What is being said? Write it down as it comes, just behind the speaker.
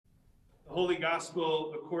The Holy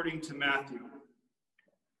Gospel according to Matthew.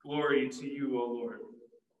 Glory to you, O Lord.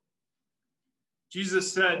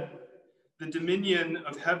 Jesus said, "The dominion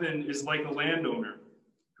of heaven is like a landowner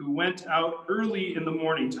who went out early in the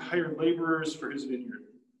morning to hire laborers for his vineyard.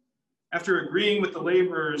 After agreeing with the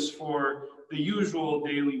laborers for the usual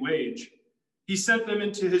daily wage, he sent them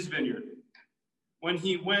into his vineyard. When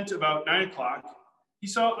he went about 9 o'clock, he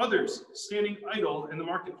saw others standing idle in the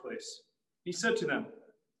marketplace. He said to them,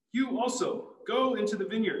 'You also go into the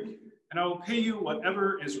vineyard, and I will pay you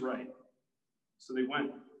whatever is right.' So they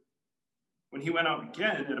went. When he went out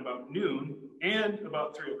again at about noon and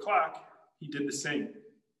about 3 o'clock, he did the same.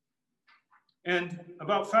 And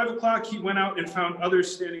about 5 o'clock, he went out and found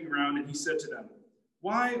others standing around, and he said to them,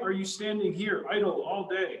 'Why are you standing here idle all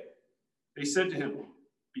day?' They said to him,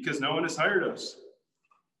 'Because no one has hired us.'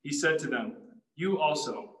 He said to them, 'You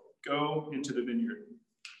also go into the vineyard.'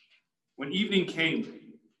 When evening came,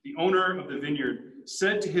 the owner of the vineyard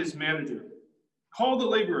said to his manager, 'Call the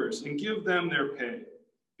laborers and give them their pay,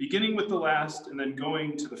 beginning with the last and then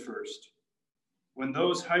going to the first.' When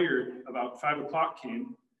those hired about 5 o'clock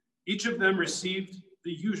came, each of them received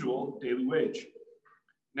the usual daily wage.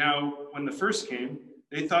 Now, when the first came,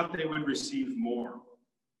 they thought they would receive more,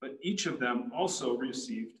 but each of them also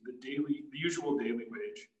received the usual daily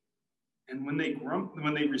wage. And when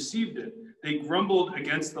they received it, they grumbled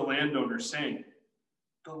against the landowner, saying,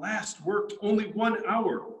 'The last worked only 1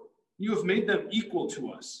 hour. You have made them equal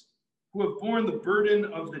to us, who have borne the burden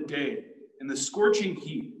of the day and the scorching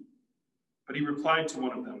heat.' But he replied to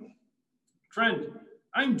one of them, 'Friend,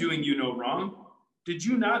 I'm doing you no wrong. Did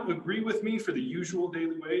you not agree with me for the usual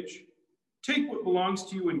daily wage? Take what belongs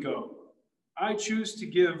to you and go. I choose to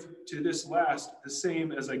give to this last the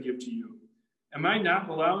same as I give to you. Am I not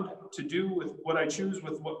allowed to do with what I choose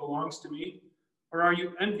with what belongs to me? Or are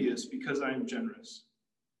you envious because I am generous?'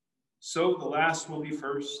 So the last will be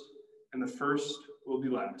first, and the first will be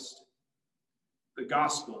last." The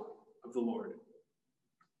Gospel of the Lord.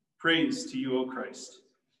 Praise to you, O Christ.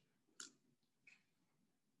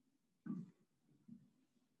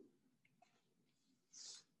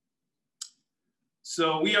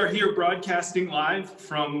 So we are here broadcasting live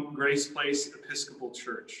from Grace Place Episcopal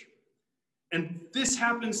Church. And this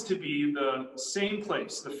happens to be the same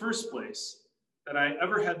place, the first place, that I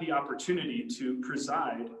ever had the opportunity to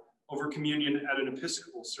preside over communion at an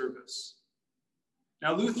Episcopal service.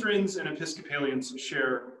 Now, Lutherans and Episcopalians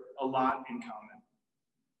share a lot in common.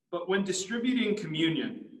 But when distributing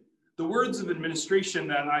communion, the words of administration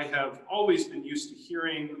that I have always been used to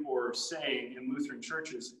hearing or saying in Lutheran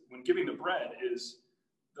churches when giving the bread is,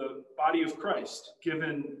 "The body of Christ,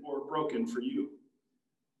 given or broken for you."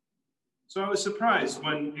 So I was surprised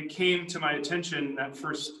when it came to my attention that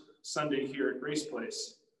first Sunday here at Grace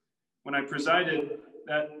Place, when I presided,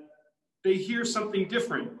 that they hear something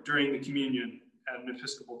different during the communion at an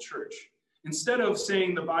Episcopal church. Instead of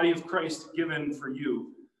saying "the body of Christ given for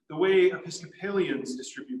you," the way Episcopalians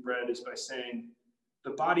distribute bread is by saying,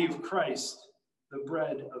 "the body of Christ, the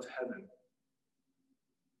bread of heaven."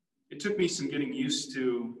 It took me some getting used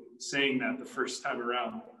to saying that the first time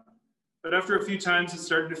around. But after a few times, it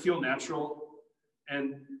started to feel natural.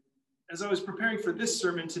 And as I was preparing for this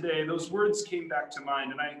sermon today, those words came back to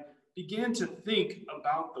mind, and I began to think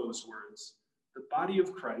about those words: the body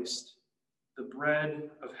of Christ, the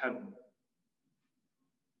bread of heaven.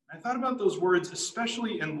 I thought about those words,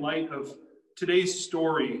 especially in light of today's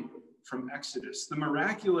story from Exodus, the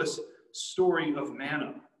miraculous story of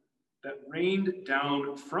manna that rained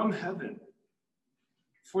down from heaven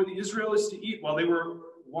for the Israelites to eat while they were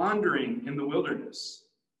wandering in the wilderness.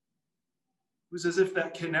 It was as if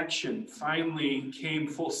that connection finally came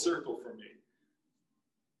full circle for me.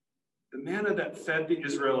 The manna that fed the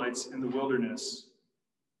Israelites in the wilderness,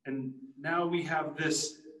 and now we have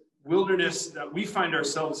this wilderness that we find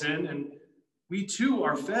ourselves in, and we too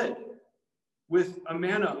are fed with a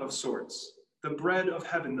manna of sorts, the bread of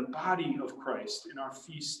heaven, the body of Christ in our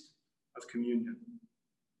feast of communion.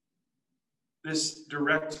 This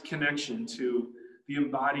direct connection to the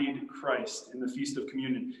embodied Christ in the Feast of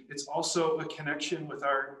Communion. It's also a connection with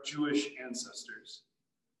our Jewish ancestors.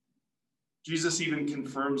 Jesus even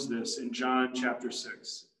confirms this in John chapter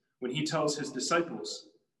 6, when he tells his disciples,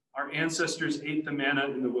 "Our ancestors ate the manna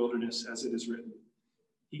in the wilderness, as it is written.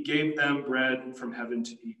 He gave them bread from heaven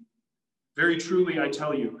to eat. Very truly, I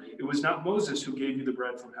tell you, it was not Moses who gave you the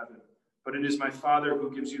bread from heaven, but it is my Father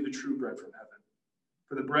who gives you the true bread from heaven.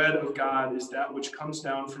 For the bread of God is that which comes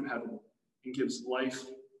down from heaven and gives life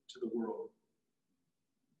to the world."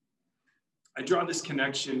 I draw this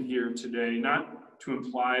connection here today, not to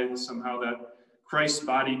imply somehow that Christ's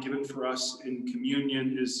body given for us in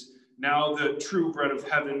communion is now the true bread of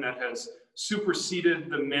heaven that has superseded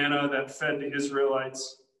the manna that fed the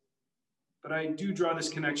Israelites. But I do draw this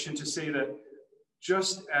connection to say that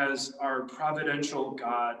just as our providential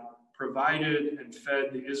God provided and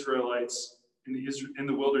fed the Israelites in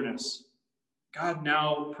the wilderness, God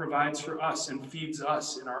now provides for us and feeds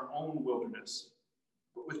us in our own wilderness,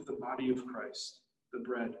 but with the body of Christ, the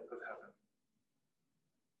bread of heaven.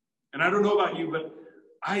 And I don't know about you, but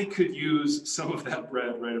I could use some of that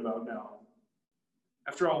bread right about now.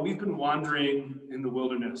 After all, we've been wandering in the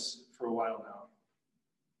wilderness for a while now.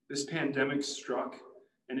 This pandemic struck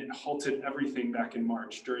and it halted everything back in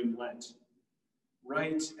March during Lent,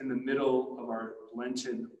 right in the middle of our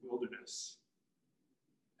Lenten wilderness.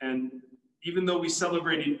 And even though we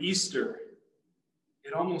celebrated Easter,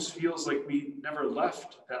 it almost feels like we never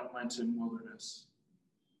left that Lenten wilderness.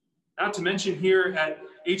 Not to mention here at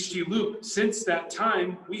HT Loop, since that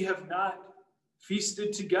time, we have not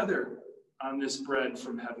feasted together on this bread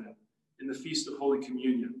from heaven in the Feast of Holy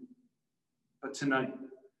Communion. But tonight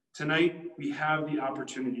we have the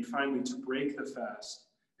opportunity finally to break the fast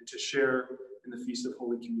and to share in the Feast of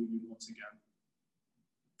Holy Communion once again.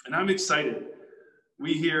 And I'm excited.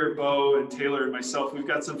 We here, Bo and Taylor and myself, we've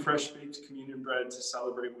got some fresh baked communion bread to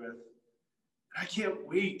celebrate with. And I can't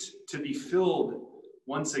wait to be filled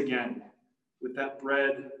once again with that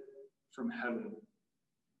bread from heaven.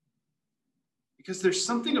 Because there's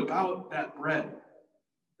something about that bread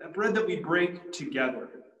that we break together.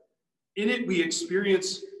 In it, we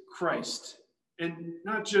experience Christ, and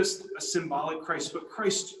not just a symbolic Christ, but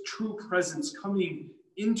Christ's true presence coming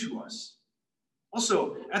into us.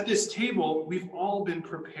 Also, at this table, we've all been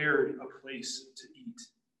prepared a place to eat.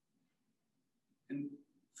 And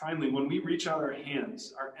finally, when we reach out our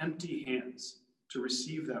hands, our empty hands, to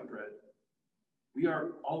receive that bread, we are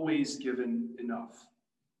always given enough.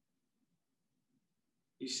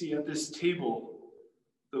 You see, at this table,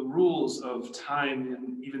 the rules of time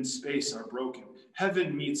and even space are broken.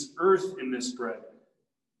 Heaven meets earth in this bread,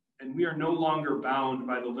 and we are no longer bound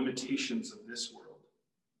by the limitations of this world.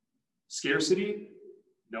 Scarcity?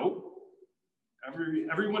 Nope.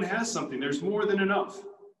 Everyone has something. There's more than enough.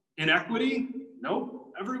 Inequity?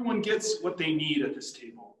 Nope. Everyone gets what they need at this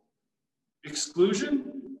table.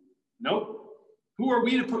 Exclusion? Nope. Who are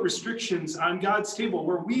we to put restrictions on God's table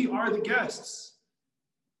where we are the guests?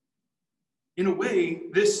 In a way,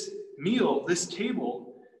 this meal, this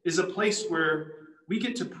table, is a place where we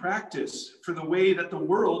get to practice for the way that the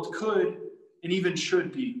world could and even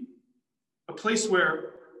should be. A place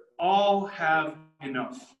where all have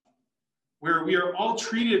enough, where we are all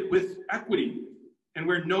treated with equity, and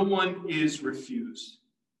where no one is refused.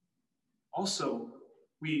 Also,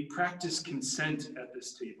 we practice consent at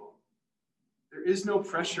this table. There is no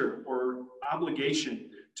pressure or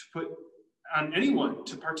obligation to put on anyone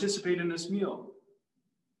to participate in this meal.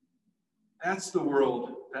 That's the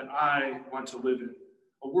world that I want to live in,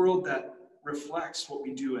 a world that reflects what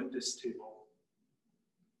we do at this table.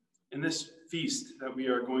 In this feast that we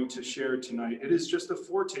are going to share tonight, it is just a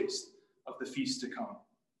foretaste of the feast to come.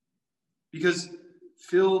 Because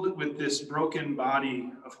filled with this broken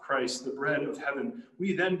body of Christ, the bread of heaven,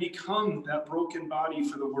 we then become that broken body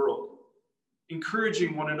for the world,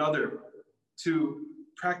 encouraging one another to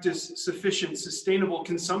practice sufficient, sustainable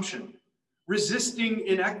consumption, resisting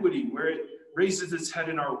inequity where it raises its head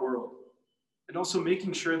in our world, and also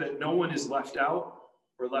making sure that no one is left out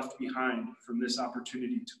or left behind from this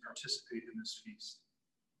opportunity to participate in this feast.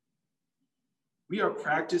 We are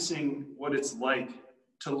practicing what it's like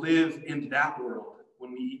to live in that world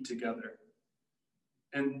when we eat together.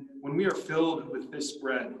 And when we are filled with this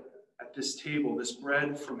bread at this table, this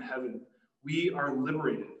bread from heaven, we are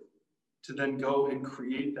liberated to then go and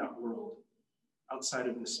create that world outside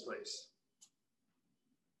of this place.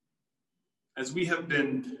 As we have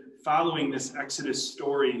been following this Exodus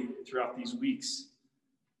story throughout these weeks,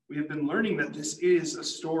 we have been learning that this is a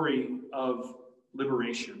story of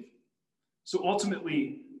liberation. So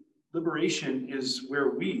ultimately, liberation is where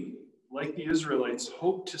we, like the Israelites,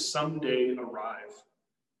 hope to someday arrive.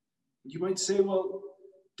 You might say, well,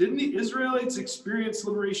 didn't the Israelites experience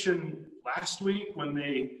liberation last week when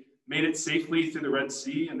they made it safely through the Red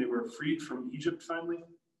Sea and they were freed from Egypt finally?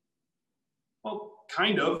 Well,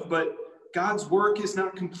 kind of, but God's work is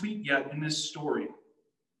not complete yet in this story.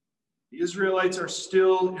 The Israelites are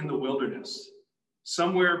still in the wilderness,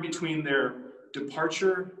 somewhere between their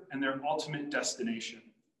departure and their ultimate destination.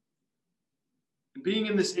 And being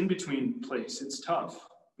in this in-between place, it's tough.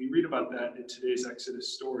 We read about that in today's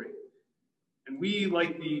Exodus story. And we,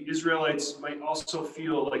 like the Israelites, might also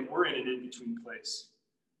feel like we're in an in-between place.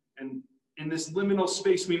 And in this liminal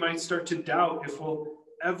space, we might start to doubt if we'll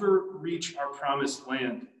ever reach our promised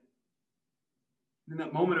land. In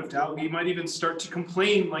that moment of doubt, we might even start to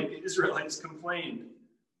complain like the Israelites complained,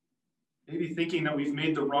 maybe thinking that we've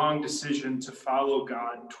made the wrong decision to follow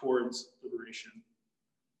God towards liberation.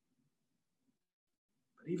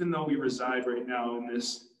 But even though we reside right now in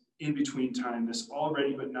this in-between time, this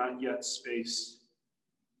already but not yet space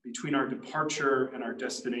between our departure and our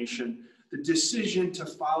destination, the decision to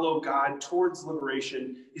follow God towards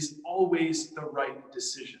liberation is always the right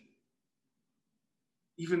decision.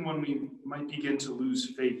 Even when we might begin to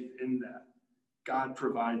lose faith in that, God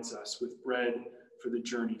provides us with bread for the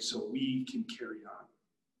journey so we can carry on.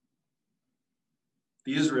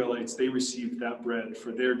 The Israelites, they received that bread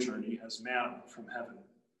for their journey as manna from heaven.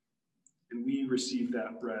 And we receive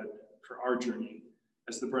that bread for our journey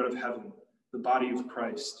as the bread of heaven, the body of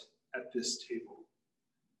Christ at this table.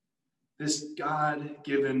 This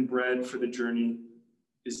God-given bread for the journey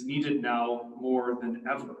is needed now more than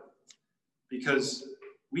ever, because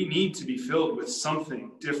we need to be filled with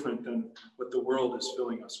something different than what the world is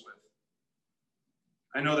filling us with.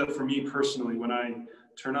 I know that for me personally, when I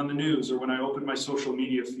turn on the news or when I open my social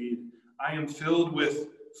media feed, I am filled with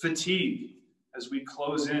fatigue as we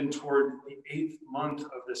close in toward the 8th month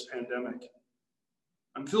of this pandemic.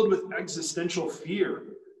 I'm filled with existential fear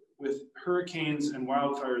with hurricanes and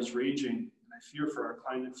wildfires raging, and I fear for our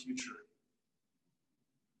climate future.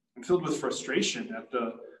 I'm filled with frustration at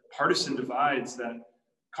the partisan divides that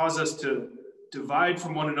cause us to divide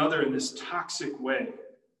from one another in this toxic way,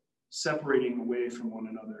 separating away from one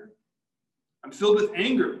another. I'm filled with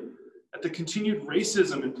anger at the continued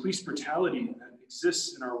racism and police brutality that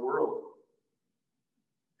exists in our world.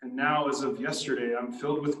 And now, as of yesterday, I'm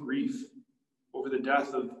filled with grief over the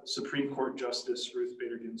death of Supreme Court Justice Ruth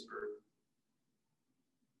Bader Ginsburg.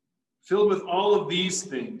 Filled with all of these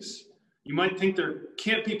things, you might think there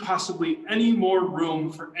can't be possibly any more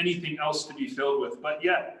room for anything else to be filled with, but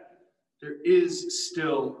yet there is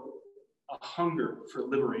still a hunger for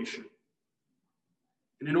liberation.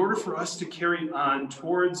 And in order for us to carry on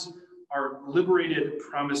towards our liberated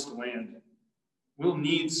promised land, we'll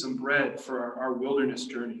need some bread for our wilderness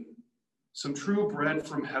journey, some true bread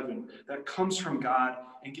from heaven that comes from God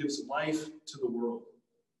and gives life to the world.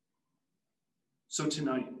 So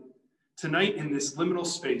tonight in this liminal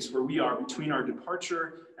space where we are between our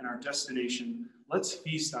departure and our destination, let's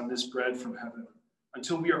feast on this bread from heaven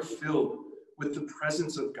until we are filled with the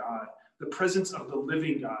presence of God, the presence of the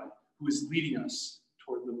living God who is leading us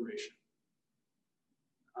toward liberation.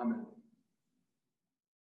 Amen.